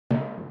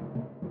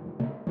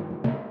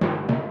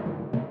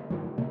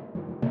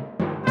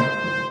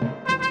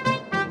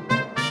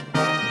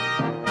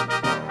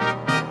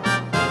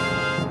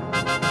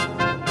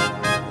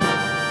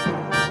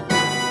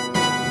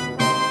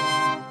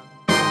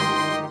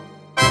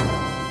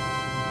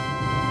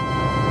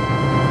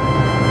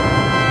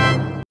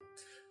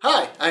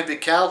I'm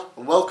bigcal,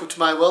 and welcome to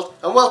my world,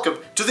 and welcome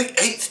to the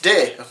 8th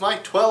day of my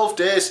 12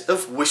 Days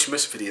of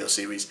Wishmas video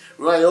series,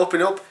 where I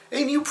open up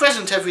a new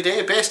present every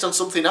day based on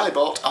something I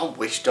bought on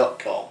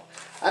wish.com.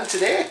 And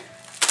today,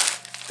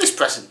 this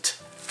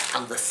present.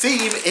 And the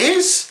theme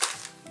is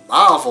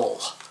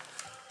Marvel.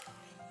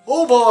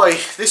 Oh boy,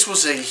 this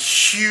was a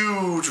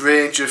huge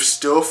range of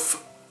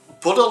stuff,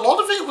 but a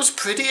lot of it was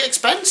pretty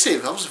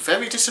expensive. I was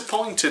very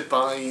disappointed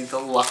by the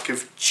lack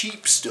of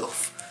cheap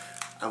stuff.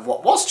 And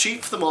what was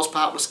cheap for the most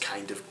part was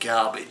kind of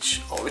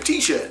garbage, or a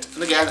t-shirt.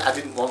 And again, I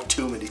didn't want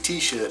too many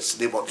t-shirts, I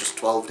didn't want just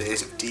 12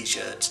 days of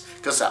t-shirts,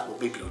 because that would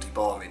be bloody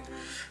boring.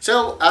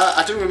 So,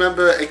 I don't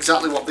remember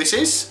exactly what this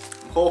is.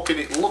 I'm hoping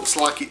it looks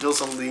like it does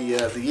on the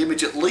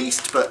image at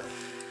least, but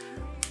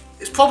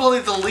it's probably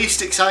the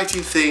least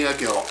exciting thing I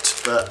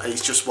got, but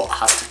it's just what I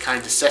had to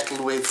kind of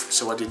settle with,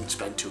 so I didn't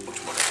spend too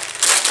much money.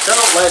 So,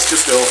 let's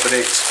just open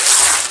it.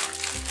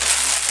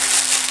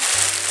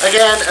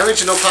 Again,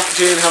 original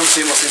packaging, haven't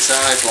seen what's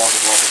inside, blah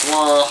blah blah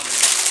blah blah.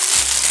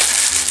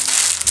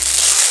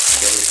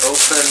 Get it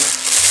open.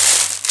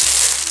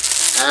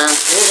 And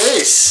it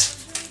is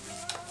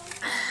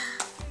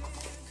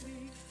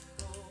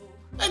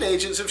an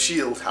Agents of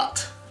S.H.I.E.L.D.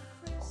 hat.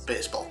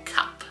 Baseball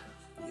cap.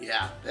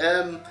 Yeah.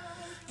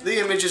 The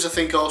images I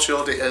think all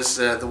showed it as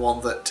the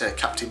one that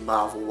Captain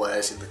Marvel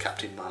wears in the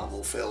Captain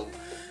Marvel film.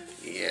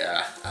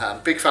 Yeah.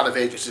 Big fan of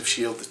Agents of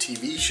S.H.I.E.L.D. the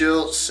TV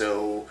show,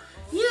 so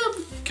yeah,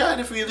 kind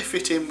of really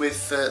fit in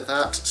with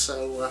that,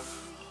 so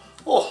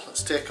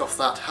let's take off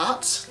that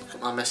hat, look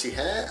at my messy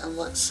hair, and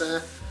let's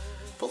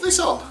put this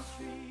on.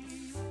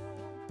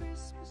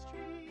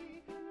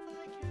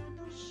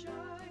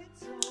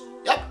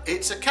 Yep,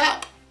 it's a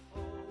cap.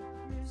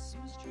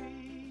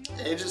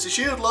 Agents of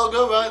S.H.I.E.L.D.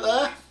 logo right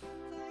there.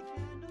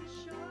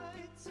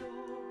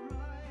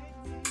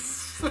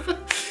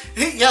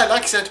 Yeah,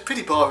 like I said,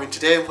 pretty boring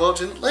today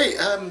unfortunately,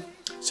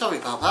 sorry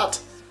about that.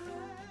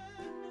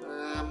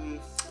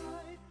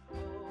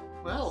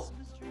 Well,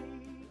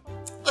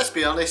 let's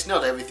be honest,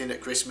 not everything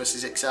at Christmas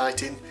is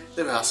exciting.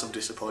 There are some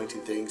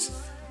disappointing things,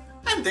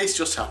 and this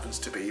just happens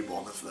to be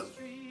one of them.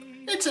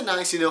 It's a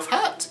nice enough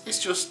hat, it's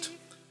just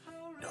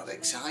not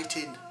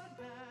exciting.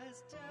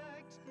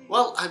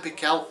 Well, I'm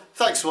bigcal,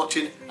 thanks for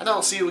watching, and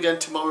I'll see you again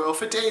tomorrow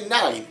for day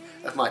 9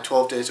 of my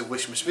 12 Days of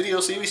Wishmas video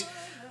series,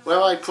 where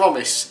I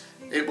promise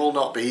it will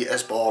not be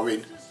as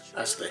boring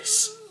as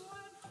this.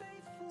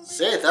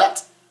 Say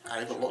that, I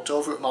haven't looked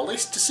over at my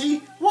list to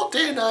see what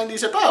day 9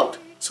 is about,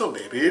 so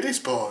maybe it is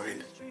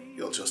boring.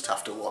 You'll just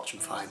have to watch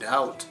and find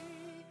out,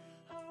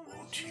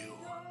 won't you?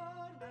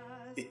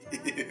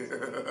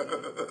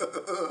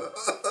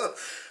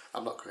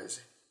 I'm not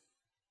crazy.